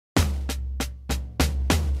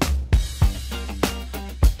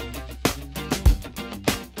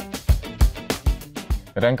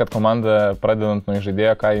Renkat komandą pradedant nuo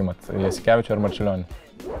žaidėjo, ką įmat? Jasikevičių ar Marčiulionį?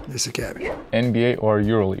 Jasikevičių. NBA or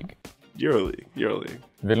Euroleague? Euroleague.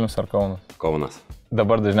 Vilnius ar Kaunas? Kaunas.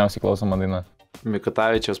 Dabar dažniausiai klausoma daina.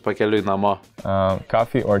 Mikutavičiaus pakeliui namo.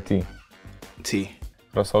 Coffee or tea? Tea.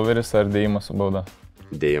 Crossoveris ar dėjimas su bauda?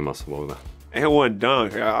 Dėjimas su bauda. And one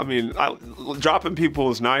dunk. I mean, dropping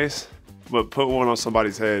people is nice, but put one on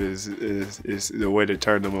somebody's head is the way to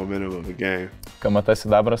turn the momentum of the game. KMT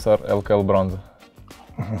sidabras ar LKL bronza?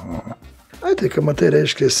 Ai, tai KMT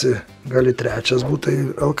reiškiasi, gali trečias būtų, tai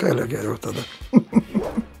LKL geriau tada.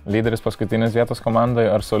 Lyderis paskutinės vietos komandai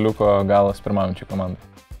ar Soliuko galas pirmaujančiai komandai?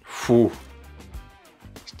 Fū.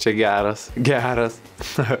 Čia geras.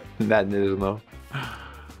 Net nežinau.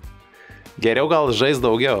 Geriau gal žais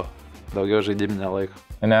daugiau žaidiminę laiko.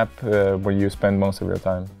 An app where you spend most of your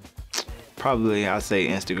time? Probably, I'll say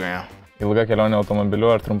Instagram. Ilga kelionė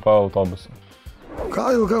automobiliu ar trumpa autobusu?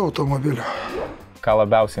 Ką ilga automobiliu? Ką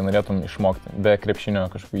labiausiai norėtum išmokti, be krepšinio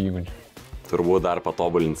kažkokių įgūdžių? Turbūt dar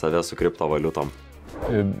patobulinti save su kriptovaliutom.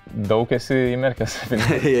 Daug esi įmerkęs?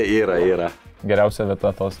 Yra. Geriausia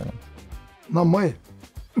vieta atostogams? Namai.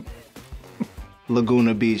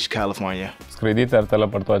 Laguna Beach, California. Skraidyti ar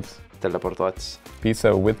teleportuotis? Teleportuotis.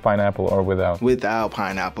 Pizza with pineapple or without? Without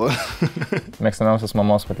pineapple. Mėgstamiausias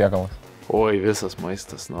mamos patiekalas? Oi, visas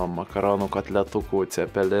maistas, nuo makaronų, kotletukų,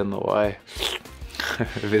 cepelinų, oi.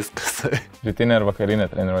 Viskas. Rytinė ar vakarinė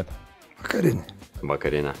treniruotė?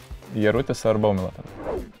 Vakarinė. Jarutis ar baumila?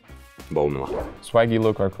 Baumila. Swaggy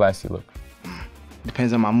look or classy look?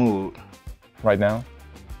 Depends on my mood. Right now?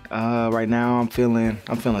 Right now I'm feeling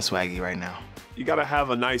swaggy right now. You gotta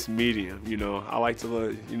have a nice medium, you know. I like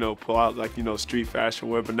to, pull out like, street fashion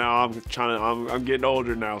wear, but now I'm getting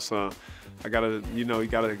older now, so I gotta, you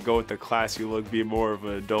gotta go with the classy look, be more of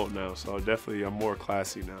an adult now, so definitely I'm more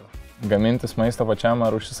classy now. Gamintis maistą pačiam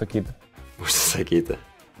ar užsisakyti? Užsisakyti.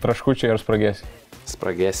 Traškučiai ar spragėsiai?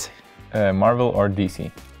 Spragėsiai. Marvel or DC?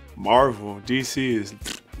 Marvel. DC is,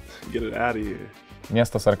 get it out of here.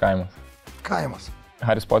 Miestas ar kaimas? Kaimas.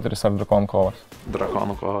 Haris Poteris ar Drakonų kovos?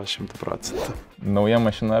 Drakonų kovos 100%. Nauja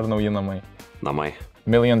mašina ar nauji namai? Namai. $1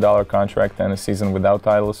 million contract and a season without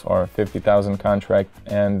titles or 50,000 contract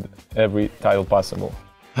and every title possible?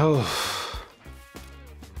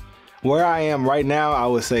 Where I am right now, I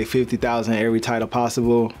would say 50,000 every title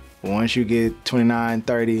possible. Once you get 29,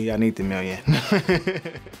 30, I need the million.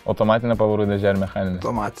 Automatinė pavarų dėžė ar mechaninė?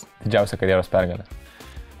 Automatinė. Didžiausia karjeros pergalė?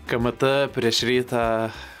 KMT prieš rytą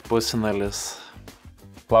pusfinalis.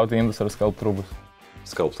 Plauti indus ar skalbt rūbus?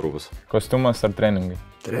 Skalbt rūbus. Kostiumas ar treningai?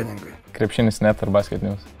 Treningai. Krepšinis net ar basket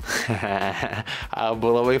news?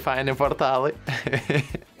 Abu labai faini portalai.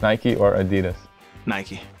 Nike or Adidas?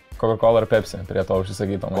 Nike. Coca-Cola ar Pepsi? Prie to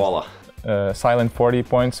užsisakyto. Cola. Silent 40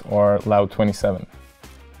 points or loud 27?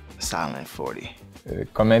 Silent 40.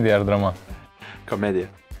 Komedija ar drama? Komedija.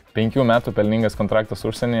 5 metų pelningas kontraktas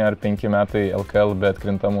užsienyje ar 5 metai LKL be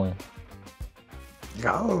atkrintamųjų?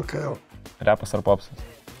 Gal LKL. Repas ar popsas?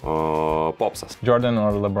 Popsas. Jordan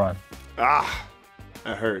or LeBron? That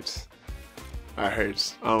hurts. I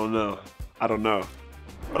don't know.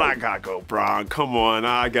 But I gotta go Bron. Come on,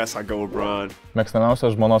 I guess I go Bron.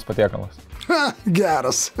 Mėgstamiausias žmonos patiekalas?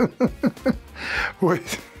 Geras.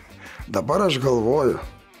 Wait. Dabar aš galvoju.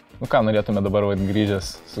 Ką norėtume dabar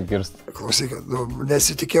grįžęs sukirsti? Klausyk,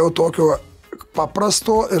 nesitikėjau tokio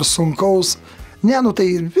paprasto ir sunkaus. Tai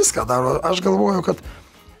viską daro. Aš galvoju, kad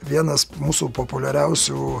vienas mūsų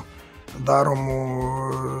populiariausių daromų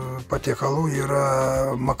patiekalų yra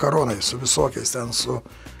makaronai su visokiais ten, su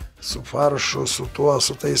faršu, su tuo,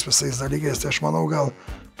 su tais visais dalykais. Tai aš manau, gal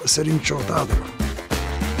pasirinkčiau tą dabar.